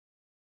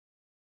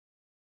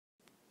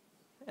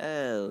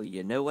Oh,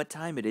 you know what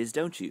time it is,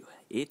 don't you?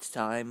 It's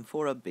time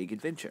for a big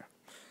adventure.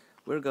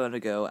 We're going to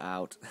go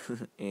out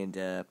and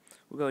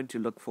we're going to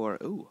look for.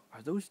 Oh,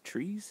 are those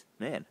trees?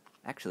 Man,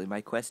 actually,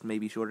 my quest may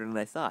be shorter than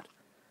I thought.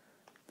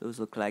 Those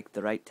look like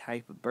the right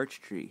type of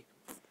birch tree.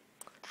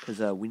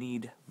 Because we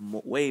need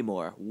way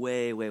more,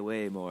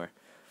 way more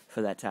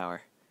for that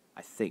tower,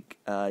 I think.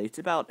 It's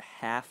about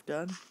half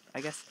done, I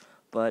guess.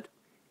 But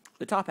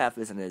the top half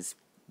isn't as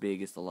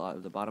big as the lot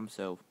of the bottom,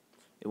 so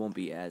it won't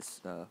be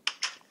as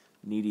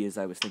needy as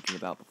I was thinking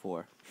about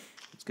before.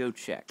 Let's go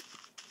check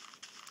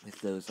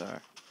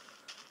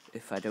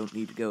if I don't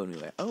need to go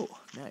anywhere. Oh,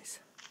 nice.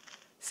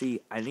 See,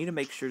 I need to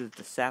make sure that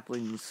the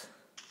saplings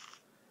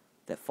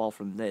that fall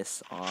from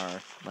this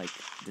are, like,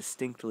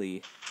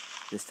 distinctly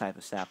this type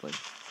of sapling.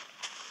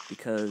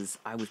 Because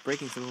I was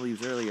breaking some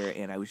leaves earlier,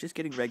 and I was just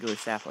getting regular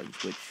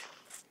saplings, which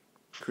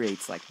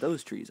creates, like,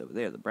 those trees over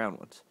there, the brown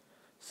ones.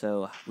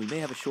 So, we may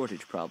have a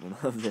shortage problem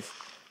of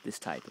this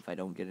type if I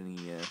don't get any,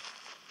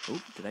 Oh,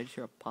 did I just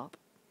hear a pop?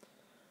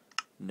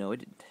 No, I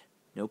didn't.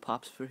 No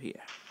pops for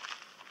here.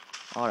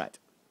 Alright.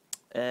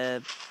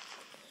 Yes.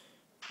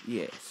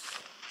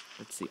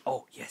 Let's see.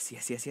 Oh, yes.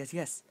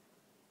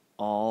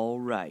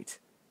 Alright.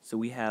 So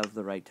we have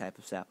the right type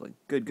of sapling.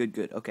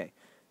 Good. Okay.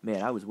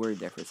 Man, I was worried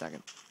there for a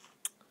second.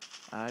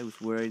 I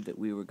was worried that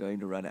we were going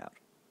to run out.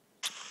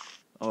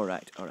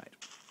 Alright.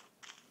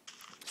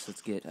 So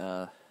let's get,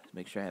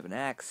 make sure I have an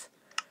axe.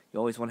 You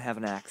always want to have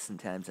an axe in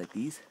times like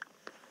these.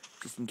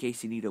 Just in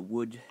case you need if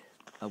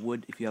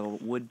you have a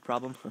wood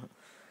problem.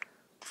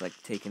 It's like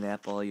taking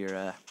up all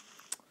your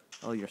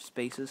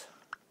spaces.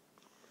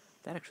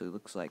 That actually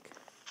looks like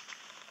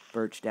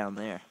birch down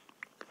there.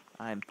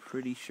 I'm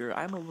pretty sure,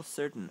 I'm almost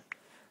certain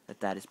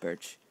that is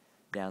birch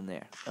down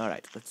there.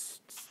 Alright,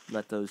 let's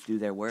let those do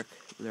their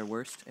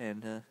worst,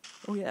 and,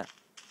 oh yeah,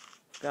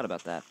 forgot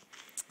about that.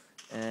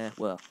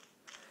 Well,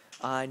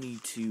 I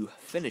need to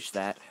finish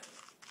that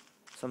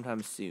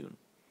sometime soon.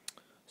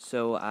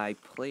 So I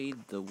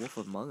played The Wolf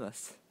Among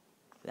Us.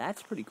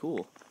 That's pretty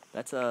cool.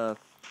 That's I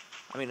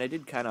mean, I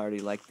did kind of already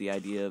like the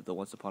idea of the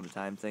Once Upon a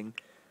Time thing.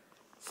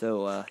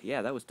 So,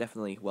 yeah, that was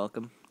definitely a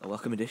welcome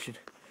addition.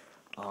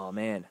 Oh,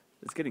 man,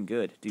 it's getting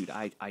good. Dude,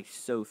 I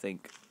so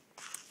think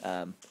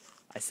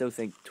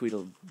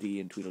Tweedledee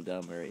and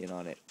Tweedledum are in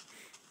on it.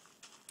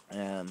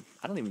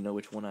 I don't even know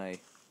which one I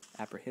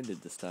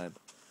apprehended this time.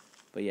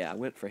 But yeah, I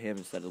went for him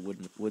instead of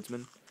the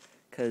woodsman.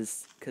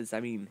 Cause, I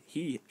mean,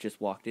 he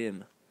just walked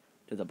in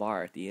to the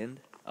bar at the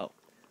end. Oh,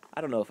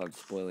 I don't know if I'm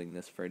spoiling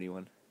this for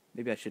anyone.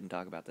 Maybe I shouldn't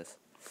talk about this.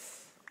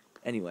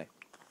 Anyway,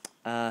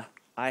 I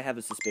have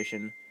a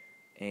suspicion,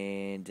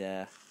 and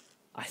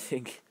I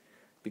think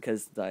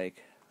because,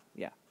 like,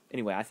 yeah.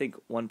 Anyway, I think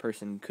one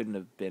person couldn't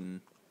have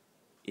been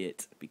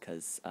it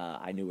because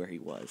I knew where he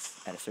was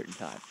at a certain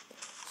time.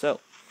 So,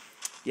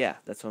 yeah,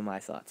 that's what my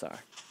thoughts are.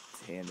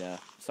 And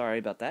sorry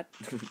about that.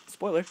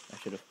 Spoiler. I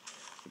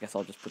guess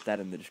I'll just put that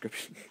in the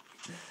description.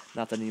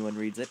 Not that anyone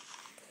reads it.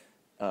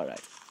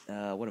 Alright.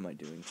 What am I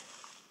doing?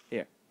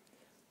 Here.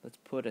 Let's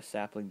put a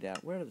sapling down.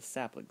 Where are the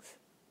saplings?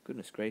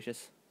 Goodness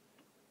gracious.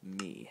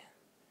 Me.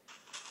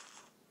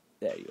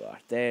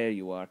 There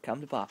you are.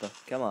 Come to Papa.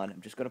 Come on.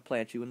 I'm just going to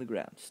plant you in the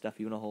ground. Stuff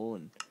you in a hole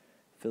and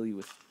fill you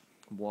with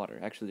water.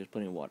 Actually, there's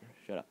plenty of water.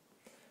 Shut up.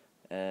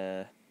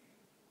 Let's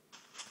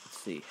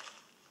see.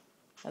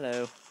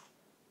 Hello.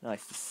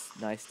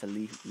 Nice to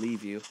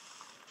leave you.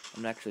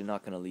 I'm actually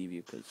not going to leave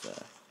you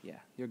because, yeah,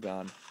 you're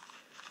gone.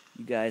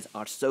 You guys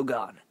are so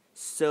gone.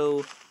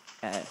 So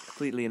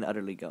completely and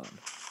utterly gone.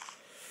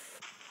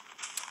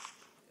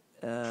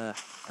 I'm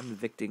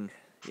evicting.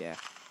 Yeah,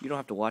 you don't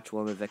have to watch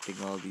while I'm evicting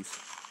all of these.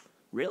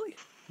 Really?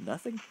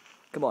 Nothing?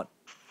 Come on.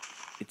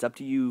 It's up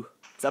to you.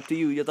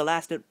 You're the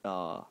last.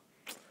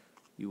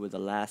 You were the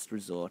last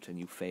resort, and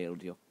you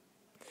failed.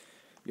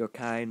 You're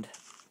kind.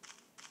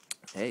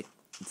 Hey,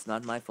 it's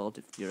not my fault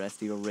if the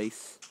rest of your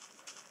race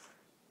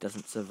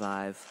doesn't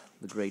survive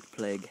the great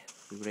plague,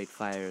 the great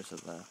fires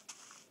of.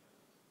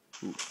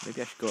 Ooh,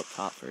 maybe I should go up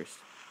top first,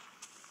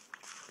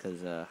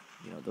 because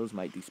those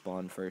might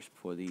despawn first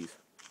before these.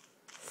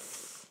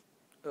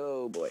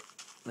 Oh boy.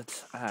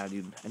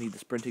 Dude, I need the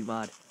sprinting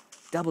mod.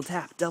 Double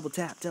tap.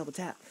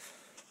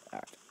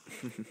 Alright.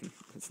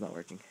 It's not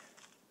working.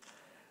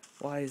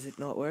 Why is it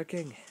not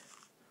working?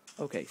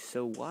 Okay,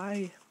 so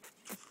why...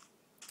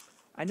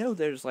 I know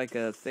there's, like,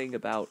 a thing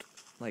about,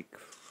 like,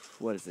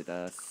 what is it,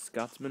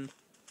 Scotsman?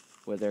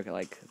 Where they're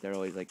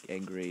always, like,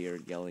 angry or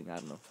yelling, I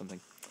don't know, something.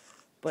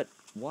 But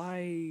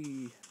why...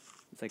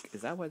 It's like,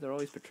 is that why they're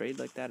always portrayed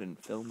like that in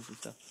films and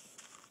stuff?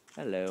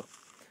 Hello.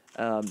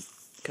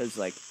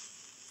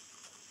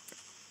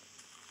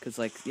 Because,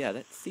 yeah,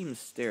 that seems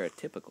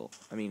stereotypical.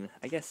 I mean,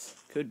 I guess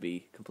could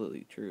be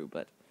completely true,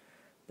 but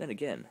then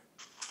again,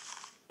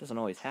 it doesn't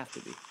always have to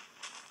be.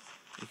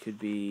 It could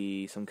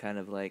be some kind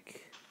of,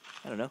 like,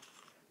 I don't know,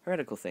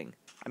 heretical thing.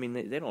 I mean,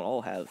 they don't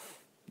all have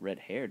red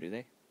hair, do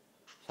they?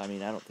 So, I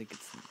mean, I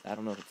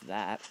don't know if it's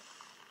that,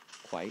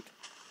 quite,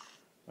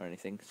 or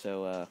anything.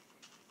 So,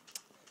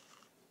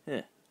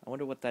 I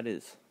wonder what that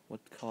is. What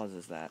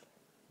causes that?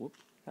 Whoop,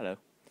 hello.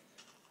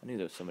 I knew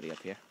there was somebody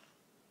up here.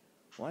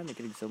 Why am I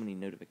getting so many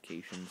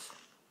notifications?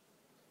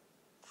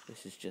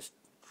 This is just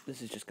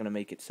gonna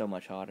make it so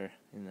much harder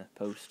in the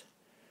post.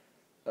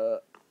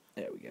 There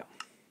we go.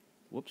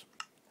 Whoops.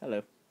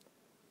 Hello.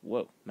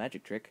 Whoa,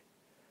 magic trick.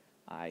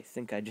 I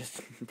think I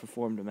just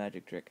performed a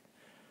magic trick.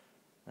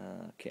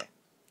 Okay.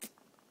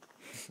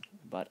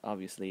 But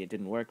obviously it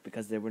didn't work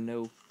because there were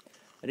no...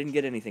 I didn't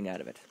get anything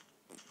out of it.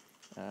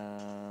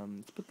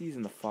 Let's put these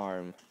in the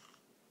farm.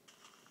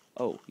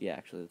 Oh, yeah,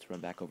 actually, let's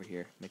run back over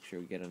here. Make sure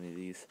we get any of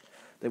these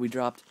that we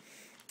dropped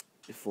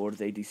before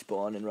they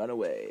despawn and run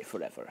away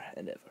forever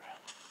and ever.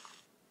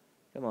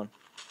 Come on.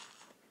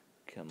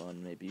 Come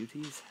on, my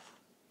beauties.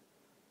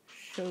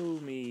 Show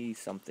me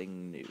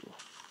something new.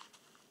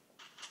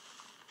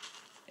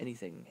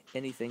 Anything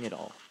at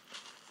all.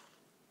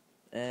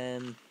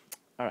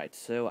 Alright,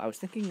 so I was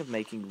thinking of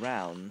making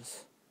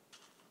rounds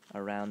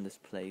around this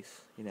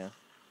place, you know,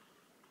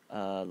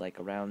 like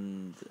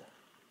around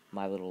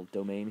my little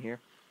domain here,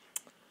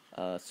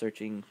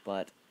 searching,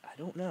 but I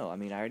don't know. I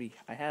mean, I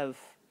have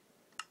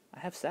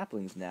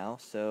saplings now,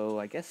 so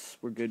I guess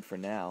we're good for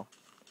now.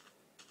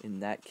 In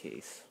that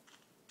case,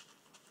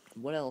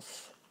 what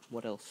else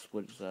was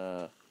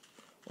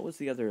what was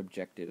the other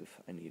objective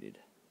I needed?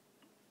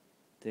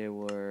 There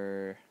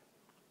were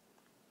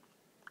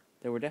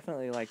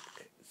definitely like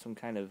some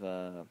kind of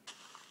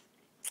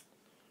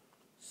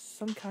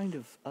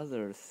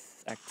other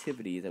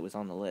activity that was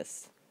on the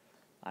list.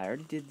 I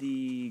already did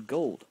the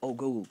gold. Oh,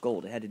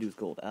 gold. It had to do with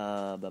gold.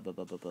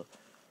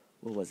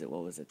 What was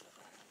it?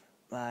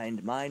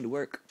 Mind,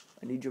 work.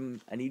 I need you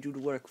to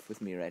work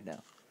with me right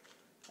now.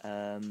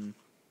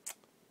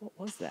 What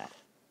was that?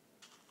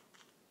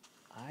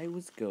 I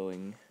was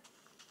going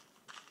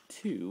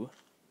to...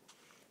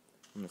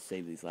 I'm gonna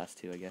save these last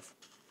two, I guess.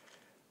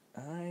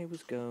 I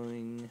was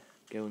going,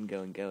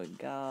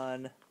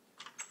 gone.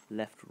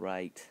 Left,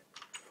 right,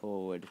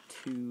 forward,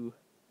 2.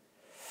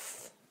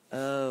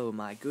 Oh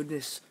my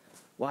goodness.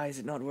 Why is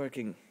it not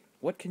working?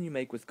 What can you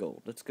make with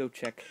gold? Let's go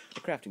check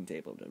the crafting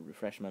table to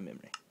refresh my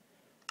memory.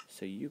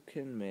 So you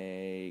can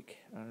make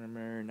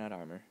armor, not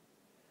armor.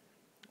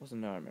 It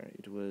wasn't armor.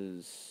 It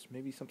was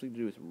maybe something to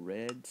do with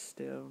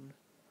redstone.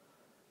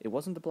 It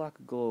wasn't the block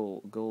of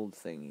gold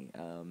thingy.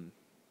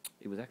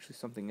 It was actually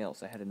something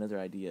else. I had another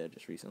idea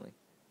just recently.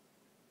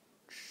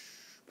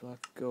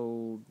 Block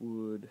gold,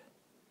 wood,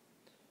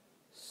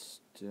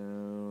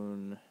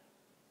 stone,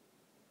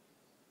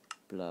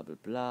 blah blah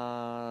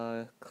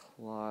blah,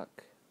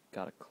 clock,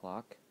 got a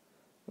clock.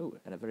 Oh,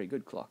 and a very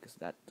good clock is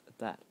that.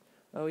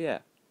 Oh yeah,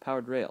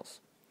 powered rails.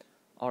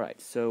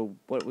 Alright, so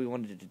what we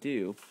wanted to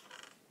do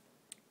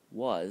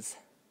was,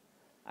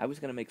 I was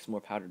going to make some more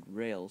powdered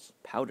rails.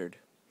 Powdered.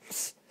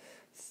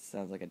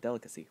 Sounds like a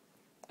delicacy.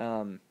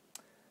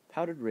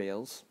 Powdered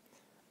rails,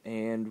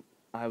 and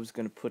I was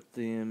going to put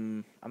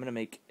them... I'm going to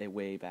make a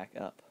way back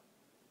up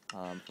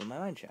from my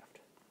mine shaft.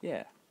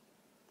 Yeah.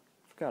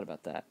 Forgot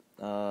about that.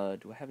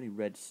 Do I have any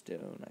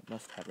redstone? I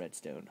must have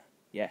redstone.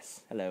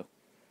 Yes. Hello.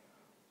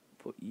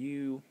 Put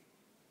you...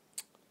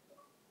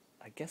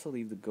 I guess I'll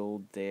leave the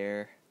gold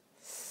there.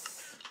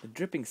 The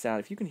dripping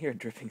sound, if you can hear a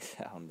dripping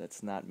sound,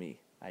 that's not me.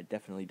 I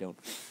definitely don't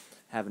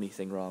have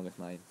anything wrong with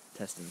my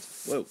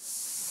intestines. Whoa.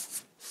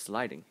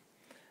 Sliding.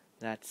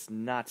 That's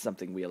not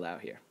something we allow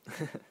here.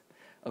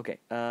 Okay,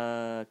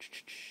 so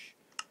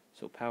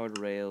powered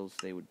rails,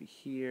 they would be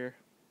here.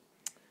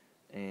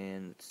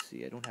 And let's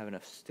see, I don't have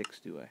enough sticks,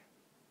 do I?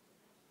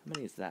 How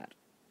many is that?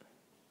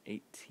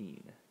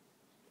 18.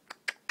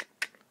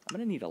 I'm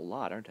gonna need a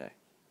lot, aren't I?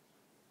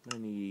 I'm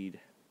gonna need...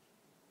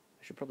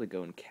 I should probably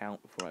go and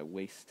count before I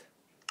waste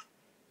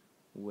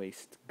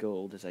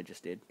gold as I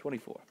just did.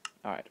 24.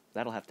 Alright,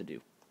 that'll have to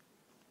do.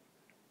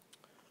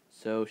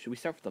 So, should we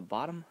start from the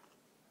bottom?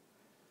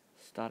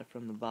 Start it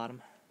from the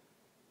bottom.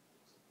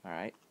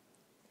 Alright.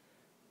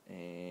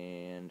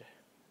 And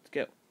let's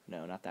go.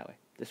 No, not that way.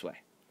 This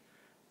way.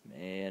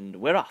 And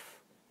we're off.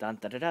 Dun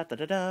da da da da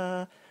da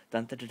da.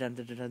 Dun da da dun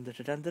da da dun da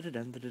da dun da da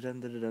dun da da dun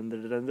da da dun da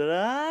da dun da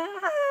da.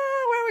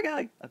 Where are we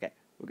going? Okay,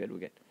 we're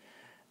good.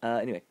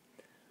 Anyway.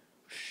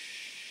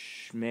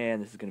 Man,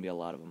 this is gonna be a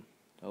lot of them.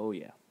 Oh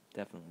yeah,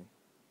 definitely.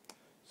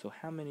 So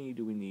how many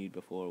do we need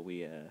before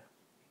we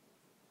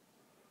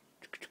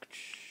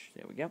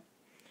there we go.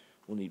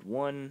 We'll need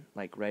one,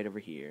 like, right over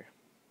here.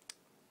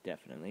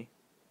 Definitely.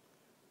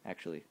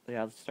 Actually,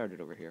 yeah, let's start it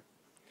over here.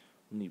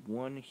 We'll need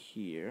one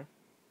here.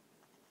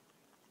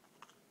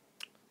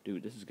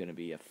 Dude, this is going to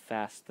be a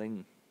fast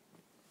thing.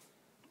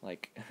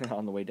 Like,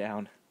 on the way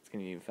down. It's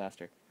going to be even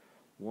faster.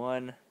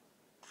 One.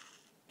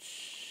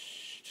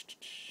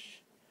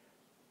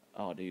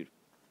 Oh, dude.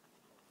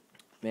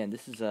 Man,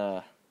 this is,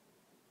 I'm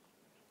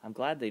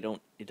glad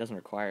it doesn't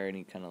require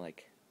any kind of,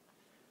 like,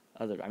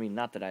 I mean,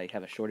 not that I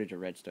have a shortage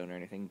of redstone or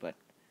anything, but,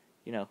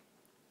 you know,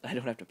 I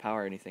don't have to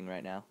power anything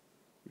right now,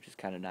 which is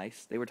kind of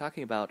nice. They were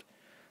talking about,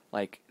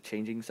 like,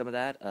 changing some of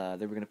that.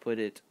 They were going to put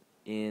it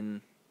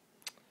in,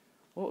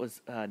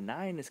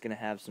 9 is going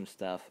to have some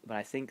stuff, but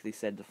I think they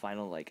said the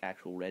final, like,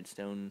 actual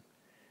redstone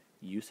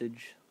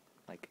usage,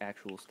 like,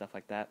 actual stuff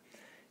like that,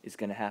 is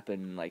going to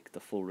happen like the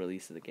full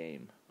release of the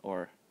game,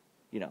 or,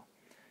 you know,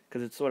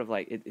 because it's sort of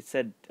like it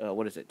said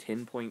what is it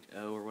 10.0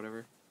 or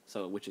whatever,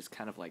 so which is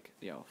kind of like,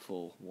 you know,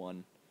 full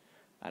one.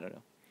 I don't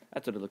know.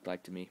 That's what it looked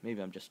like to me.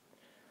 Maybe I'm just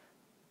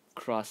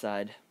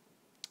cross-eyed.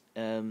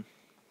 Huh.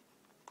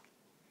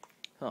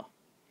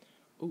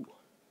 Ooh.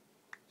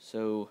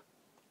 So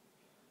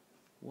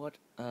what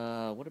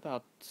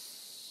about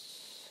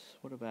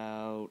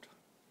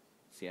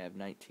see, I have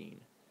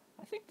 19.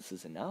 I think this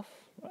is enough,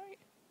 right?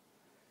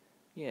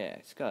 Yeah,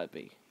 it's gotta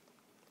be.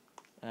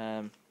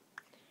 So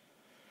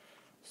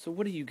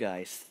what do you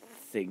guys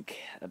think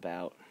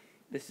about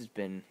this? Has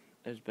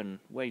been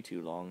way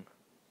too long.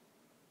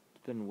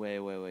 It's been way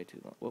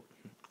too long. Whoop.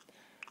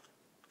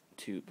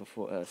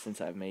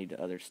 Since I've made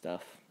other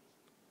stuff.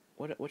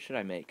 What should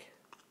I make?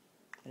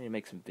 I need to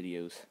make some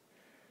videos.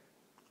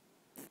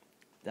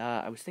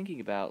 I was thinking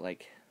about,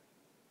 like,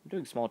 I'm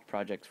doing small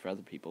projects for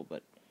other people,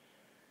 but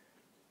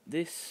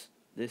this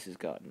has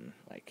gotten,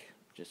 like,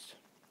 just,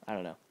 I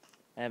don't know.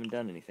 I haven't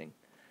done anything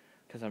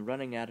because I'm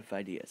running out of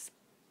ideas.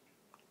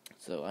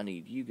 So I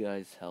need you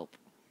guys' help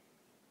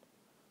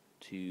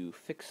to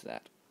fix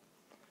that.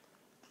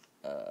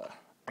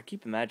 I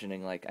keep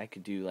imagining, like, I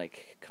could do,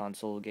 like,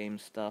 console game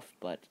stuff,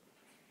 but,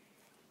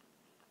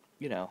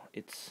 you know,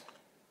 it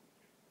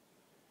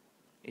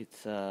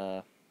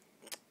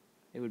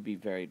would be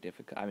very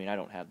difficult. I mean, I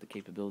don't have the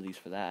capabilities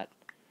for that.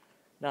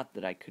 Not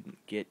that I couldn't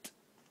get,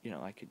 you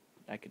know, I could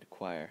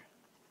acquire.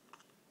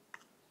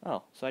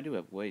 Oh, so I do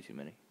have way too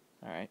many.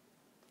 Alright.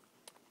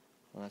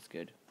 Well, that's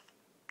good.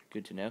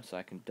 Good to know, so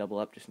I can double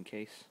up just in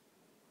case.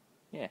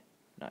 Yeah,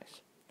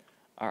 nice.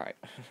 Alright.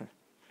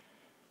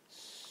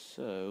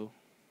 So,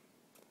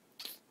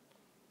 let's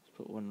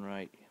put one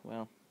right.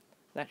 Well,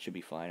 that should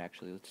be fine,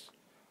 actually. Let's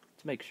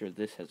make sure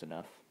this has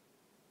enough.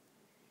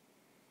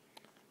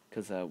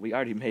 Because we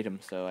already made them,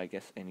 so I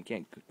guess, and you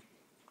can't,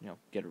 you know,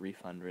 get a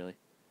refund, really.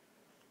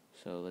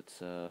 So let's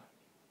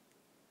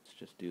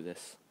just do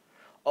this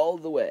all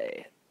the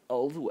way.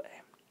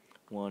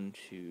 1,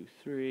 2,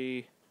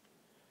 3.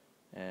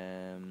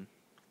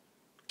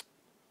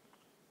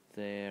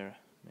 There,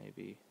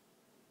 maybe.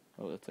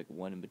 Oh, that's like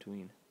one in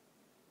between.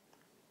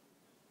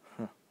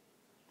 Huh.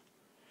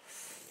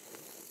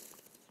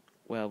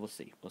 Well, we'll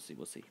see.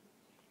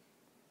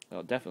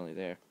 Oh, definitely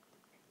there.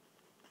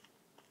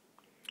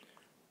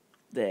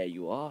 There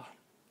you are.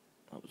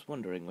 I was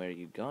wondering where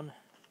you'd gone.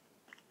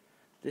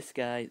 This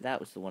guy, that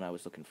was the one I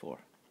was looking for.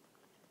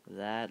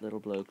 That little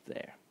bloke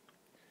there.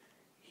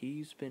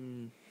 He's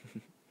been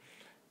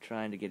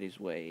trying to get his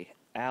way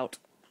out,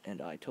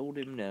 and I told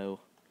him no,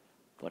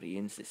 but he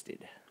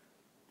insisted.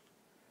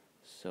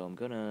 So I'm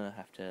gonna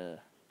have to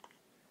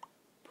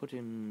put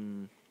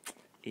him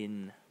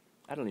in...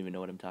 I don't even know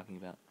what I'm talking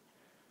about.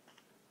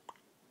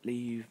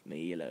 Leave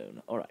me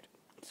alone. Alright,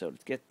 so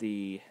let's get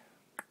the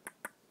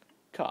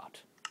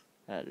cart.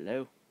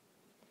 Hello.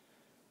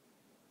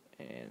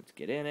 And let's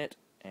get in it,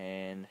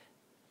 and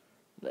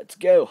let's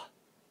go.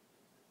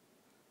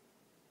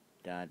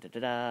 Da da da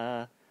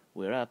da.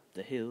 We're up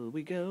the hill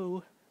we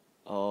go.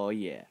 Oh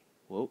yeah.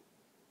 Whoa.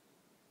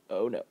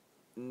 Oh no.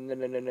 No.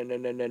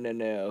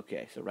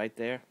 Okay, so right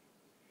there.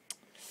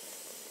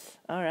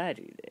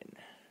 Alrighty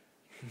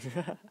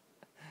then.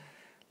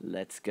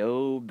 Let's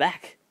go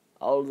back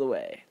all the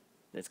way.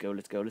 Let's go.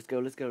 Is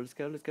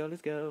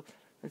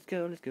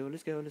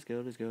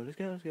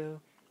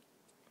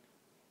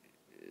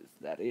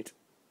that it?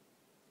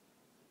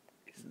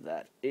 Is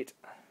that it?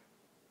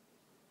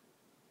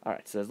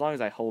 Alright, so as long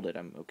as I hold it,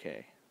 I'm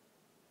okay.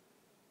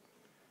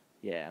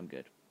 Yeah, I'm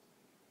good.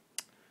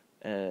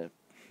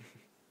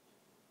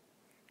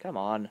 Come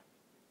on.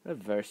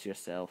 Reverse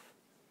yourself.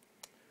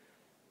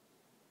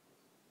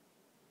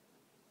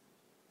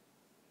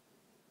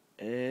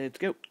 Let's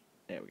go.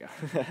 There we go.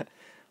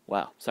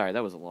 Wow, sorry,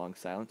 that was a long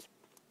silence.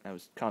 I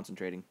was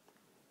concentrating.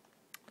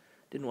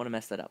 Didn't want to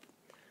mess that up.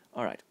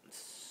 Alright,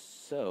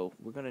 so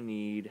we're gonna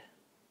need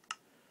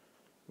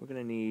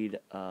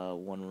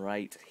one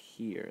right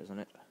here, isn't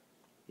it?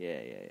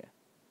 Yeah.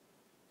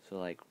 So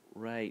like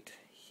right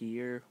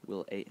here,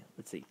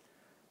 let's see.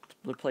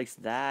 We'll replace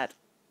that,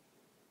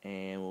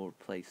 and we'll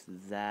replace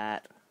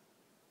that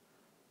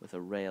with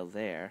a rail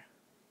there,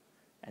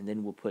 and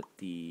then we'll put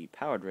the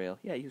powered rail.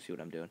 Yeah, you see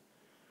what I'm doing.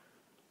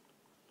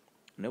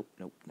 Nope,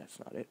 that's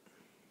not it.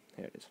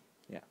 There it is.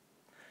 Yeah.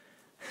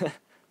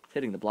 It's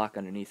hitting the block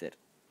underneath it.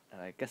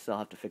 I guess I'll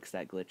have to fix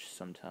that glitch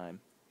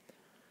sometime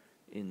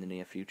in the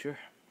near future.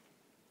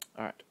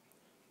 Alright.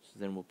 So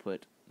then we'll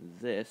put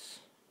this.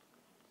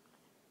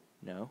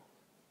 No.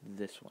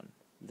 This one.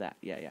 That.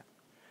 Yeah.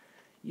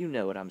 You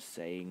know what I'm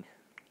saying.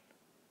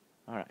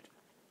 Alright.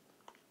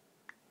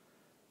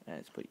 And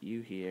let's put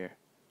you here.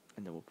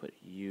 And then we'll put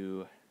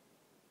you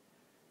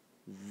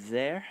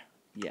there.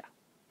 Yeah.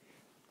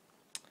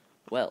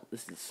 Well,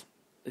 this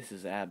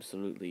is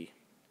absolutely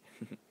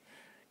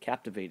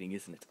captivating,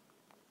 isn't it?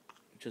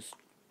 Just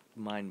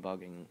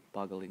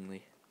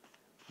mind-bogglingly.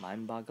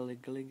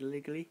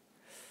 Mind-bogglingly.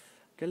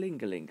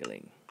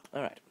 Galing.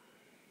 Alright.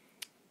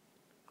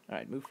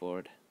 Alright, move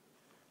forward.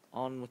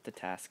 on with the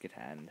task at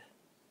hand.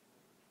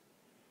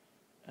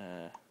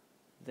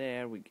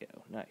 There we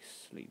go.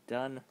 Nicely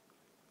done.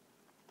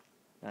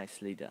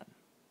 Nicely done.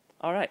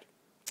 Alright.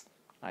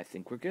 I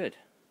think we're good.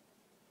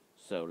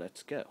 So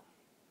let's go.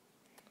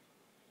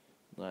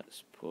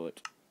 Let's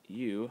put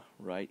you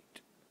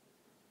right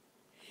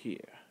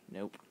here.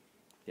 Nope.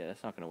 Yeah,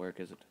 that's not going to work,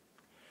 is it?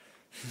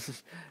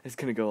 It's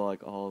going to go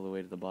like all the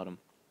way to the bottom.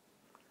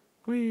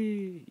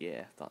 Whee!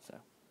 Yeah, thought so.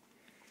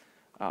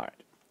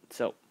 Alright.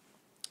 So,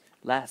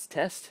 last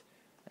test,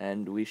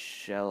 and we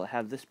shall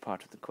have this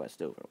part of the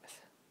quest over with.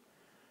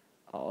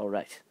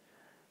 Alright.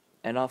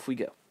 And off we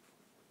go.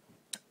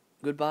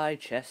 Goodbye,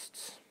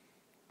 chests.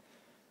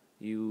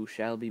 You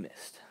shall be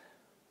missed.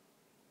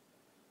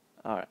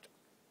 Alright.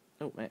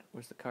 Oh, man,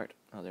 where's the cart?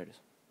 Oh, there it is.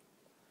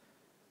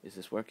 Is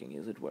this working?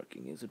 Is it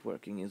working? Is it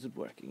working? Is it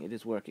working? It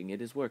is working.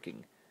 It is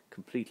working.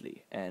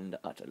 Completely and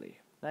utterly.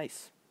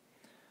 Nice.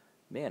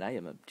 Man, I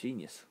am a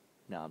genius.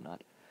 No, I'm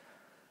not.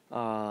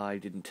 I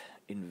didn't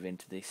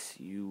invent this,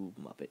 you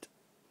muppet.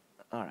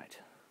 Alright.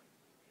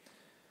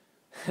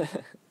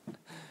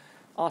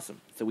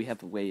 Awesome. So we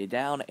have a way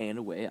down and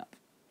a way up.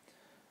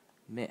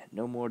 Man,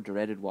 no more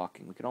dreaded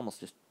walking. We could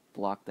almost just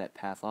block that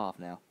path off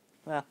now.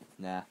 Well,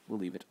 nah, we'll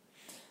leave it.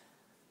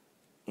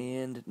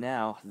 And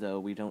now, though,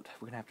 we're gonna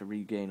have to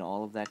regain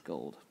all of that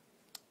gold.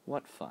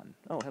 What fun.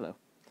 Oh, hello.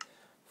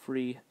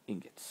 Free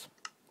ingots.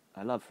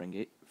 I love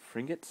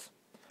fringets.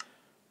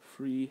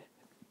 Free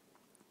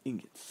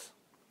ingots.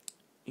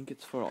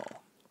 Ingots for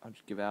all. I'll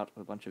just give out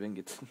a bunch of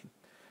ingots.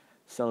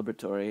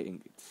 Celebratory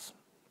ingots.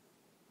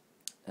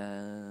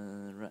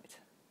 Right.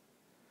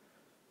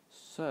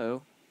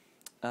 So,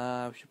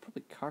 we should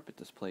probably carpet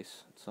this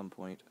place at some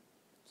point.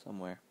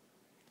 Somewhere.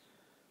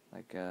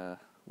 Like,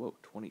 whoa,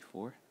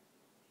 24?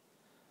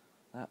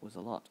 That was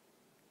a lot.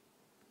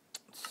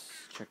 Let's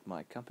check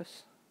my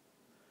compass.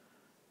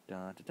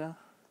 Da-da-da.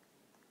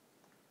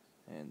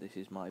 And this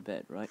is my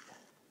bed, right?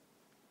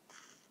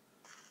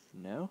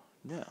 No?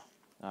 No.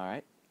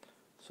 Alright.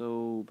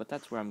 So, but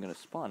that's where I'm gonna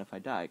spawn if I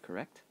die,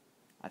 correct?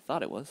 I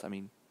thought it was. I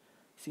mean,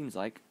 seems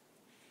like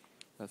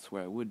that's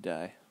where I would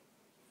die.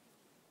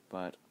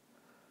 But,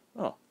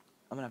 oh,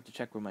 I'm gonna have to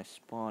check where my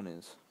spawn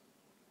is.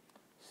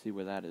 See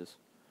where that is.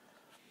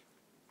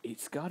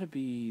 It's gotta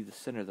be the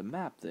center of the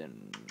map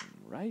then,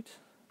 right?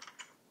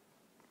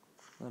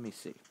 Let me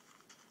see.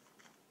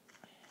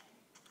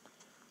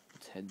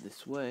 Let's head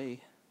this way.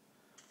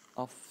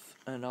 Off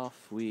and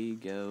off we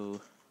go.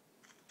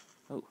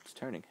 Oh, it's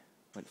turning.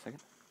 Wait a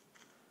second.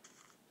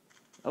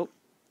 Oh,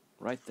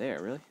 right there,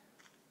 really?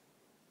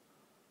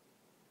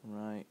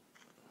 Right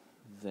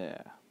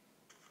there.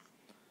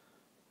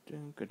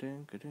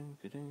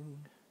 Ding-a-ding-a-ding-a-ding.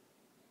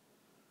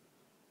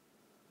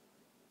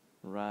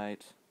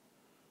 Right.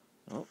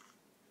 Oh,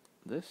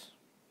 this?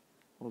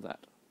 Or that?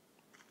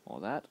 Or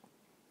that?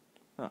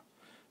 Huh.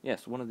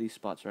 Yes, one of these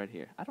spots right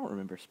here. I don't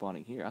remember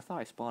spawning here. I thought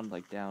I spawned,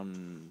 like,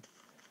 down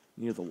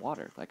near the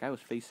water. Like, I was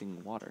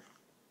facing water.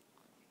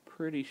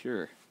 Pretty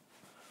sure.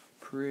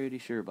 Pretty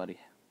sure, buddy.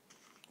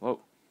 Whoa.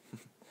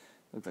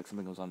 Looks like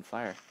something was on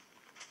fire.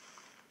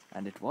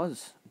 And it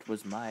was. It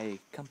was my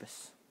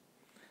compass.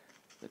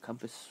 The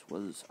compass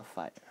was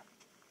afire.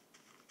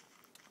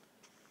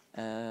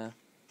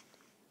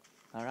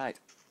 Alright.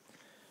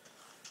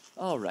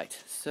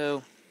 Alright,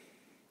 so,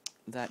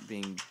 that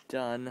being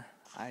done,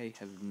 I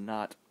have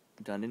not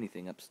done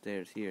anything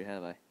upstairs here,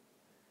 have I?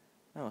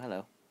 Oh,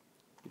 hello.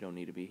 You don't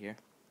need to be here.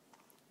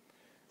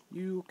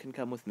 You can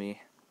come with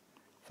me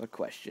for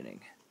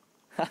questioning.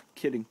 Ha,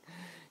 kidding.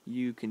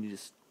 You can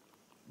just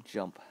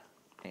jump,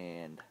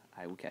 and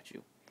I will catch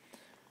you.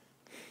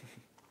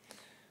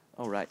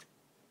 Alright.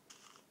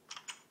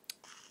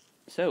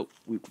 So,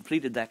 we've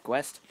completed that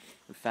quest.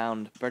 We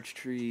found birch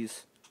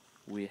trees.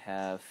 We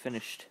have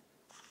finished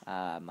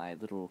my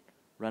little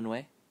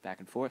runway back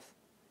and forth.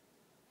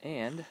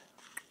 And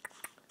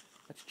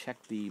let's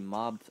check the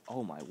mob.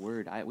 Oh my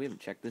word, we haven't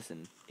checked this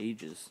in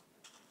ages.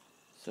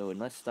 So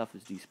unless stuff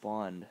is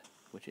despawned,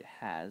 which it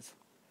has,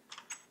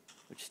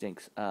 which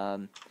stinks,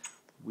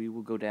 we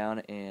will go down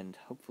and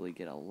hopefully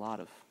get a lot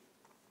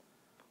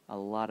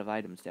of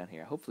items down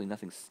here. Hopefully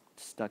nothing's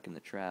stuck in the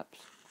traps.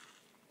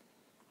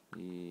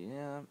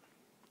 Yeah.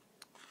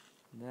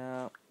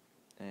 No.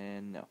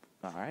 And no.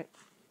 Alright.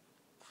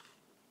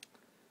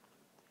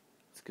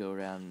 Let's go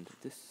around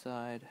this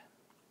side.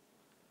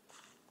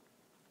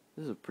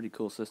 This is a pretty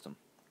cool system.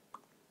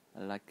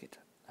 I like it.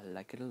 I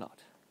like it a lot.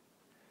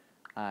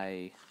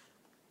 I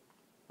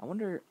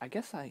wonder, I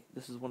guess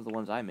this is one of the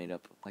ones I made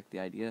up, like the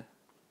idea.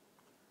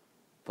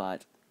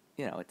 But,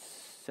 you know, it's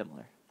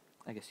similar,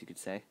 I guess you could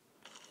say,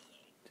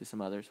 to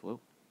some others. Whoa.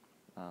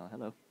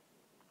 Hello.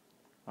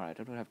 Alright,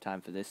 I don't have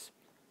time for this.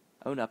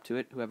 Own up to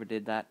it, whoever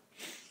did that.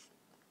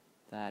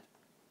 That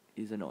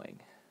is annoying.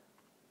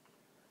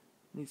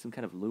 Need some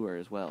kind of lure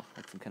as well,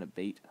 like some kind of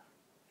bait.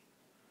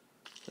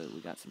 So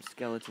we got some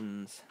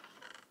skeletons.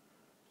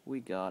 We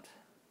got...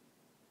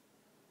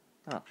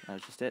 Oh, that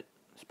was just it.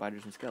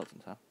 Spiders and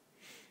skeletons, huh?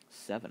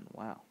 7,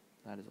 wow.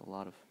 That is a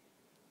lot of...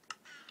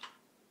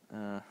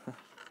 Where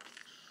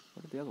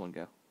did the other one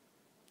go?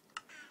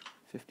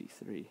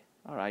 53.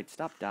 Alright,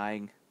 stop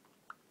dying.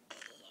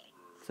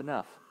 It's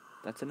enough.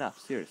 That's enough,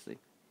 seriously.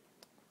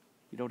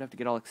 You don't have to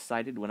get all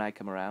excited when I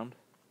come around.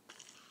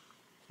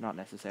 It's not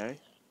necessary.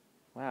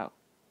 Wow.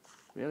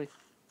 Really?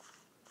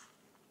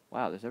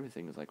 Wow, there's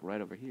everything is like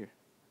right over here.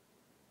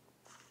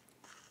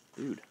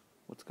 Dude,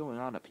 what's going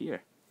on up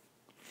here?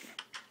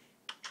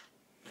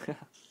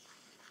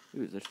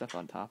 Ooh, is there stuff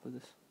on top of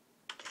this?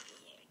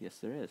 Yes,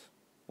 there is.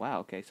 Wow,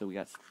 okay, so we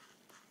got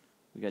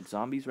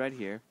zombies right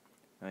here,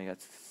 and we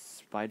got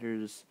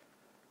spiders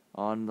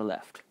on the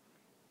left.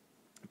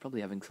 We're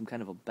probably having some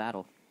kind of a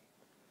battle.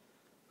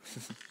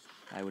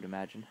 I would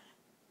imagine.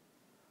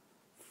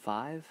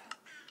 5.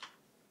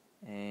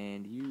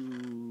 And you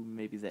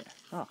maybe there.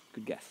 Oh,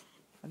 good guess.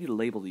 I need to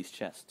label these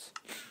chests.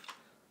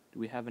 Do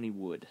we have any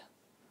wood?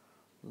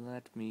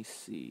 Let me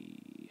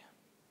see.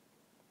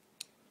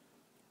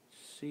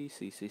 C,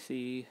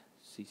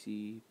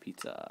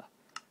 pizza.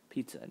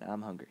 Pizza, now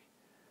I'm hungry.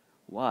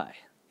 Why?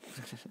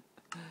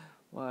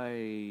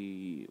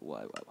 Why?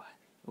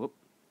 Whoop.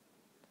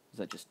 Was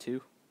that just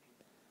 2?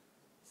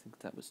 I think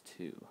that was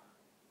 2.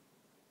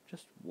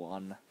 Just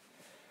 1.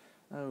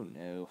 Oh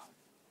no.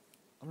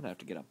 I'm gonna have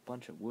to get a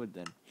bunch of wood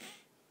then.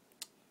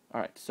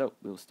 Alright, so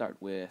we'll start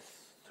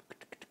with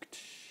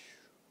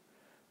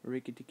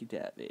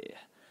Rikki-tikki-tavi.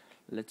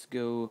 Let's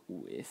go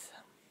with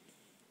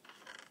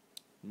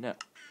no.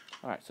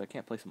 Alright, so I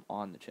can't place them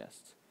on the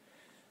chests.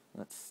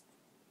 That's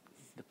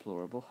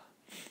deplorable.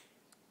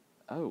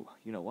 Oh,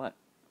 you know what?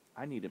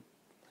 I need to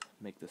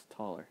make this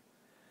taller,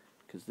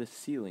 because this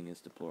ceiling is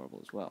deplorable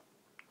as well.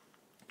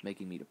 It's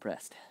making me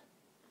depressed.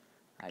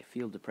 I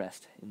feel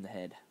depressed in the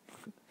head.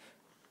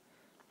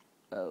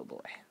 Oh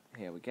boy.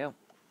 Here we go.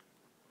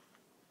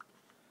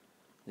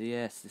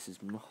 Yes, this is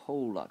a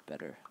whole lot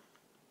better.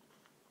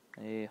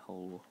 A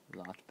whole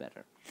lot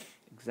better.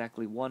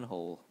 Exactly 1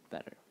 hole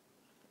better.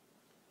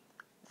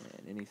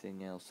 And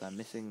anything else I'm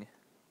missing?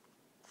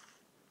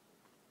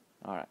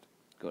 Alright,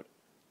 good.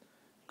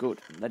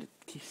 Good, let it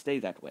stay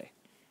that way.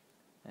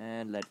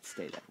 And let it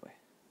stay that way.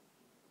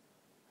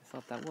 I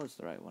thought that was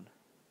the right one.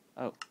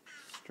 Oh,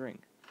 string.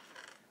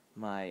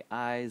 My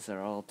eyes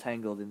are all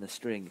tangled in the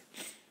string.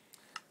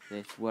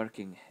 It's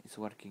working, it's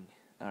working.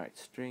 Alright,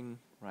 string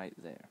right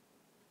there.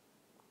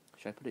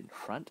 Should I put it in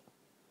front?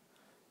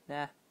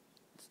 Nah,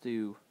 let's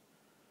do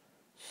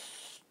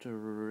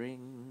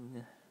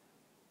string.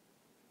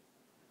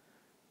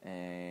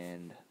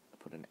 And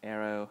put an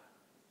arrow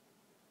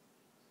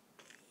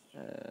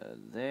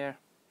there.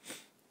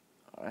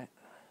 Alright.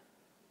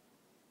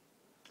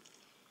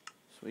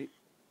 Sweet.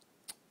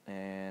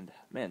 And,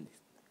 man,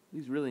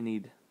 these really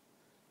need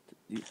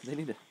to, they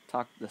need to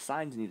talk, the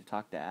signs need to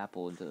talk to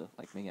Apple into,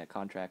 like, making a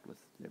contract with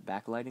their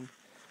backlighting,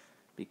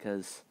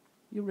 because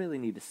you really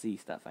need to see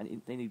stuff.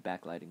 They need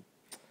backlighting.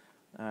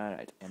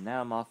 Alright, and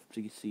now I'm off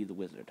to see the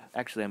wizard.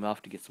 Actually, I'm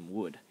off to get some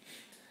wood.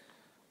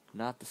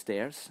 Not the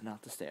stairs,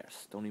 not the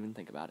stairs. Don't even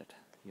think about it.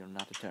 You're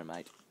not a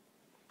termite.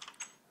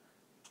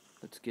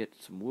 Let's get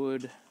some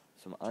wood,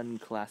 some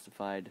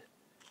unclassified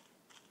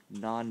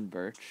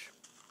non-birch,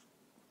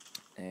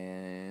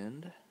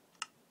 and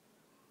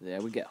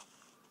there we go.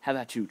 How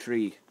about you,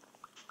 tree?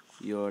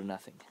 You're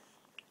nothing.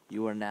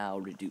 You are now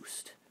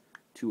reduced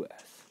to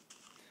earth.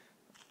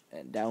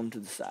 And down to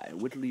the side.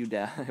 Whittle you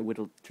down,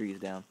 whittle trees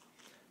down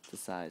to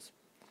size.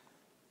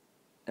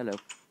 Hello.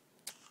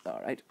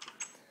 Alright.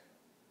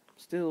 I'm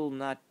still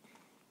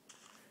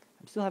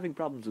having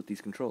problems with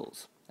these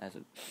controls, as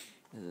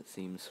it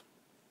seems.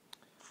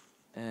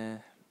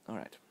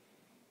 Alright.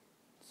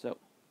 So,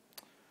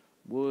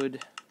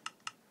 wood.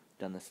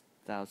 Done this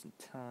 1,000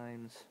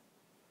 times.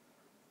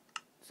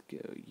 Let's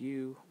go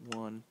you.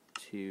 1,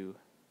 2,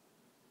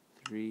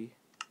 3.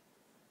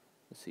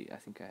 Let's see, I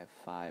think I have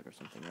 5 or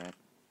something, right?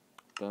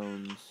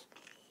 Bones.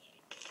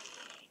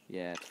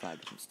 Yeah, it's 5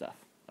 different stuff.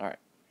 Alright.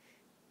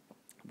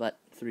 But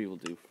 3 will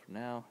do for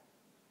now.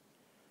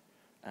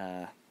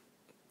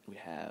 We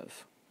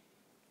have...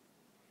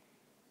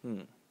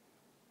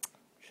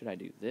 Should I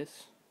do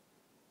this?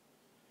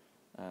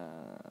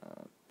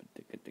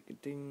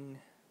 Ding,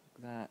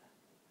 like that.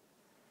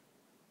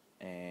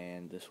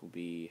 And this will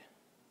be...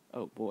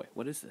 Oh boy,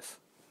 what is this?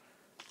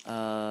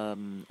 I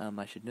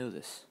should know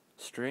this.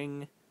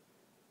 String...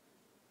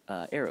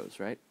 arrows,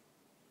 right?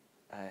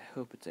 I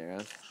hope it's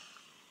arrows.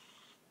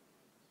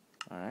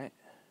 Alright.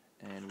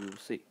 And we will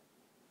see.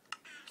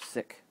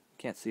 Sick.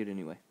 Can't see it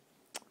anyway.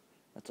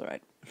 That's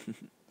alright.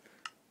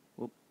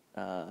 Whoop.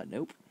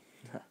 Nope.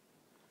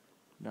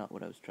 Not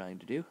what I was trying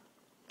to do.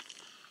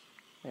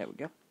 There we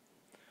go.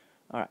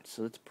 Alright,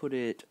 so let's put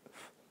it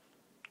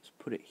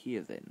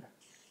here then.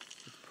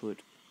 Let's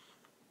put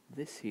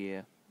this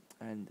here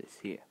and this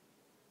here.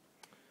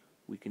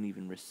 We can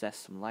even recess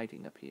some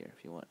lighting up here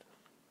if you want.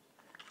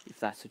 If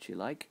that's what you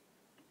like.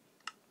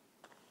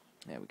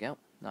 There we go.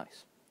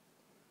 Nice.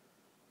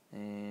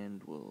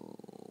 And we'll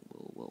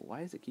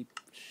why does it keep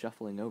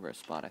shuffling over a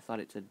spot? I thought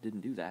it said it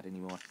didn't do that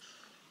anymore.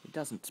 It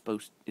isn't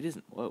supposed to. It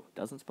isn't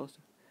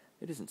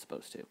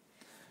supposed to.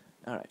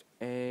 Alright,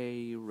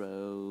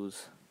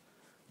 arrows.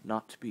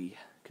 Not to be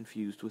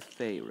confused with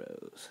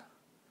pharaohs.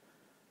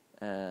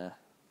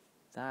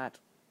 That.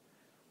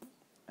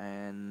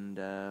 And,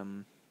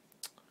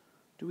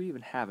 do we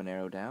even have an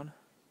arrow down?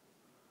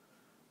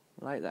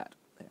 Like that.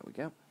 There we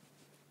go.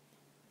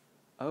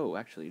 Oh,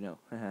 actually, no.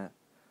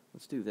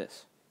 Let's do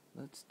this.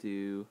 Let's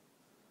do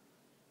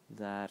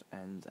that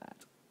and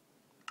that.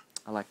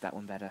 I like that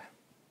one better.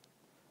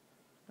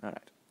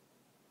 Alright.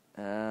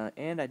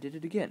 And I did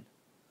it again.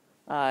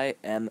 I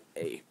am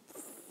a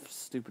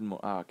stupid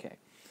okay.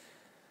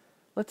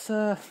 Let's,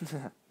 I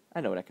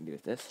know what I can do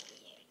with this.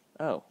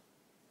 Oh.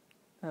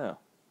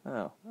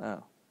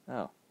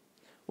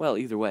 Well,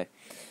 either way.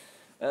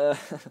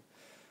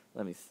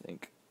 Let me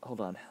think.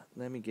 Hold on.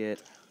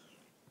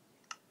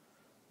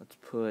 Let's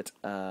put,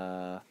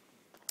 what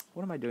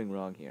am I doing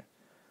wrong here?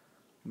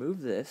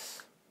 Move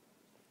this.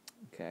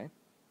 Okay.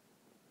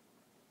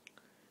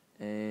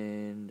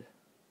 And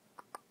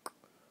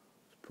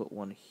let's put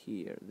one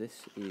here.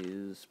 This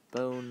is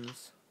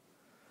bones.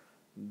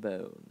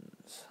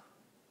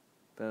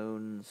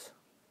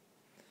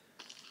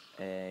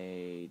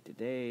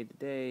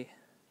 Today.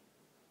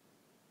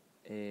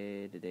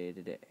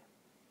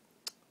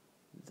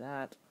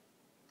 That.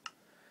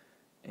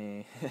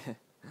 And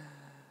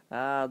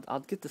I'll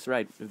get this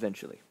right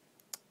eventually.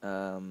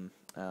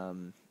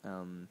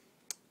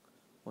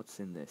 What's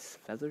in this?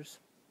 Feathers?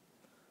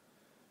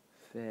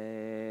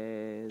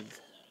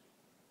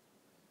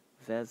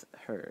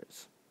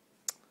 Feathers.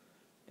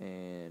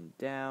 And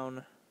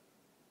down.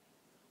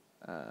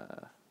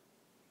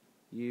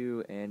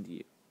 You and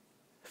you.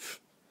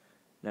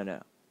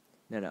 No.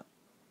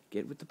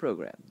 Get with the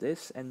program.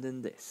 This and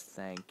then this.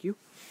 Thank you.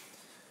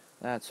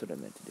 That's what I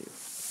meant to do.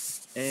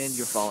 And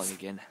you're falling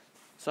again.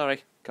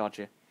 Sorry, caught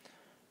you.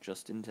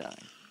 Just in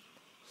time.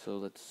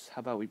 So how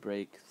about we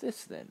break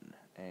this then?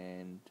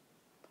 And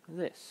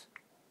this.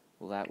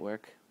 Will that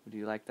work? Do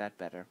you like that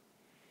better?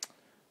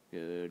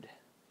 Good.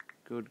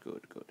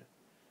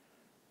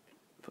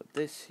 Put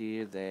this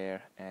here,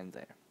 there, and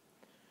there.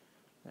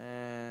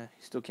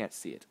 You still can't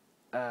see it.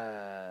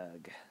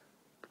 Ugh.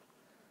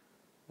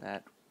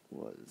 That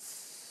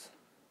was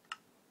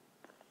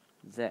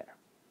there.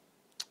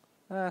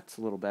 That's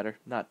a little better.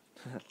 Not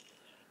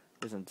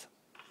isn't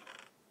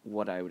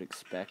what I would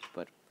expect,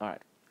 but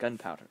alright.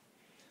 Gunpowder.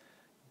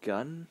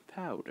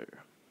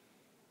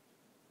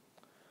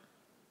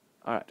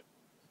 Alright.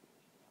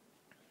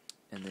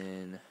 And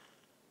then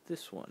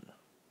this one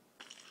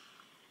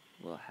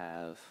will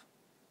have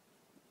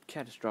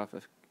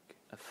catastrophic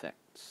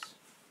effects.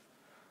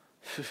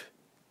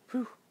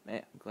 Whew,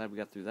 man, I'm glad we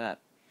got through that.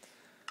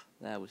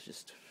 That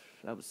was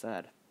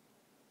sad.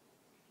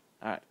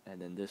 Alright,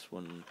 and then this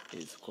one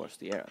is, of course,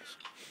 the arrows.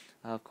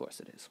 Of course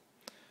it is.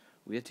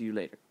 We'll get to you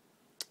later.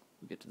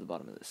 We'll get to the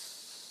bottom of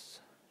this.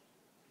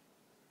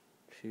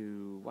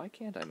 Why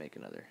can't I make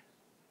another?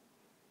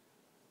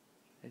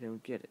 I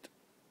don't get it.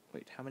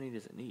 Wait, how many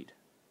does it need?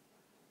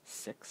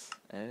 6?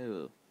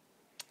 Oh.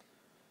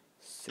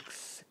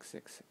 6.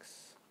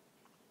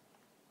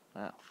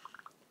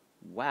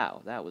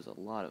 Wow, that was a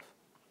lot of...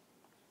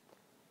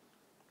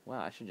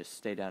 Wow, I should just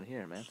stay down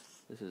here, man.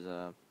 This is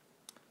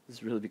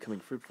really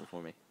becoming fruitful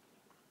for me.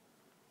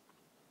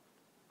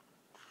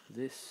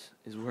 This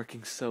is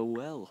working so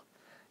well.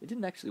 It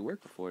didn't actually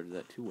work before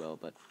that too well,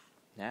 but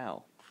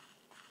now...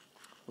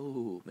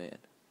 Oh, man.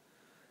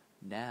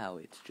 Now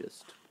it's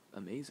just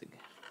amazing.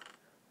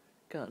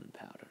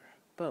 Gunpowder.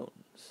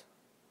 Bones.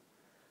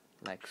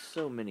 Like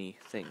so many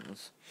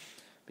things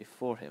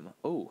before him.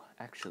 Oh,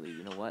 actually,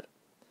 you know what?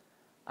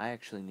 I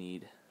actually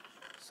need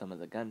some of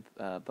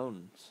the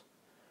bones.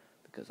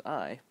 Because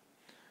I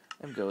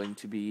am going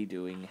to be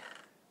doing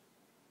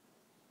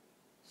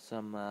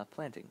some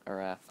planting.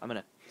 Or, I'm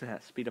going to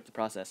speed up the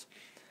process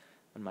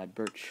on my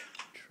birch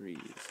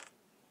trees.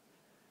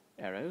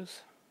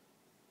 Arrows.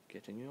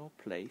 Get in your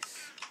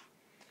place.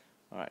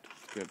 Alright,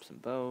 let's grab some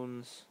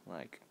bones.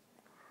 Like,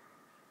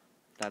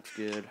 that's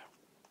good.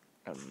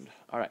 And,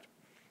 alright.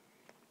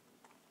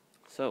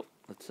 So,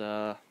 let's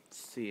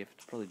see if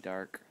it's probably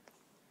dark.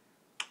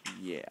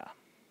 Yeah.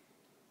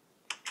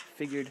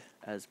 Figured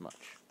as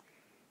much.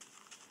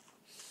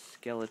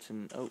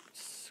 Skeleton,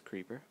 it's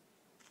creeper.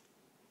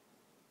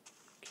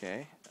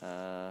 Okay,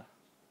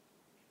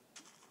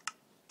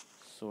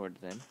 sword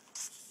then.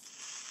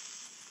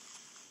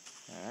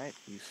 Alright,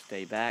 you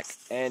stay back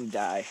and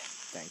die.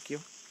 Thank you.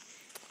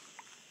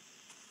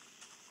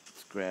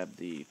 Let's grab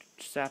the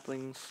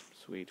saplings.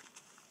 Sweet.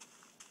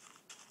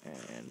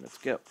 And let's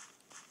go.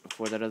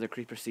 Before that other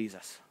creeper sees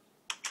us.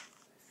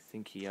 I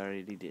think he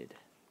already did.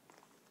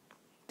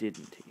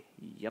 Didn't he?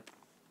 Yep.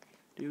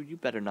 Dude, you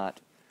better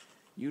not.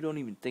 You don't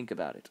even think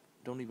about it.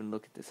 Don't even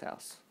look at this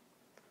house.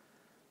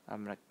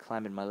 I'm gonna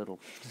climb in my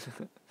little...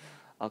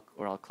 I'll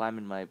climb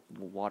in my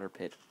water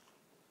pit.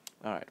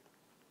 Alright.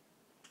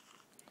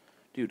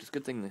 Dude, it's a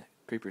good thing the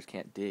creepers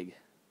can't dig.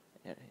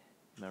 Am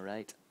I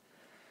right?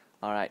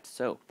 Alright,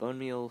 so, bone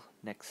meal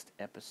next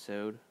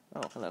episode.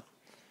 Oh, hello.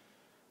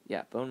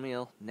 Yeah, bone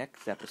meal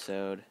next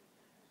episode.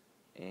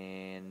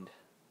 And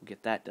we'll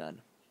get that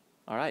done.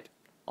 Alright,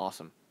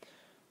 awesome.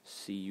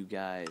 see you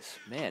guys.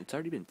 Man, it's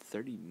already been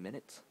 30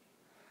 minutes.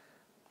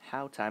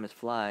 How time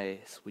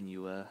flies when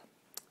you're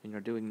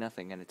doing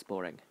nothing and it's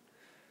boring.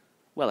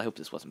 Well, I hope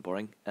this wasn't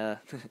boring.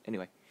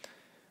 Anyway.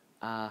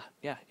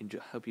 Yeah,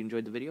 hope you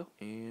enjoyed the video,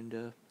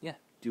 and, yeah,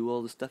 do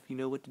all the stuff you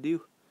know what to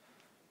do.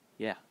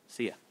 Yeah,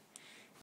 see ya.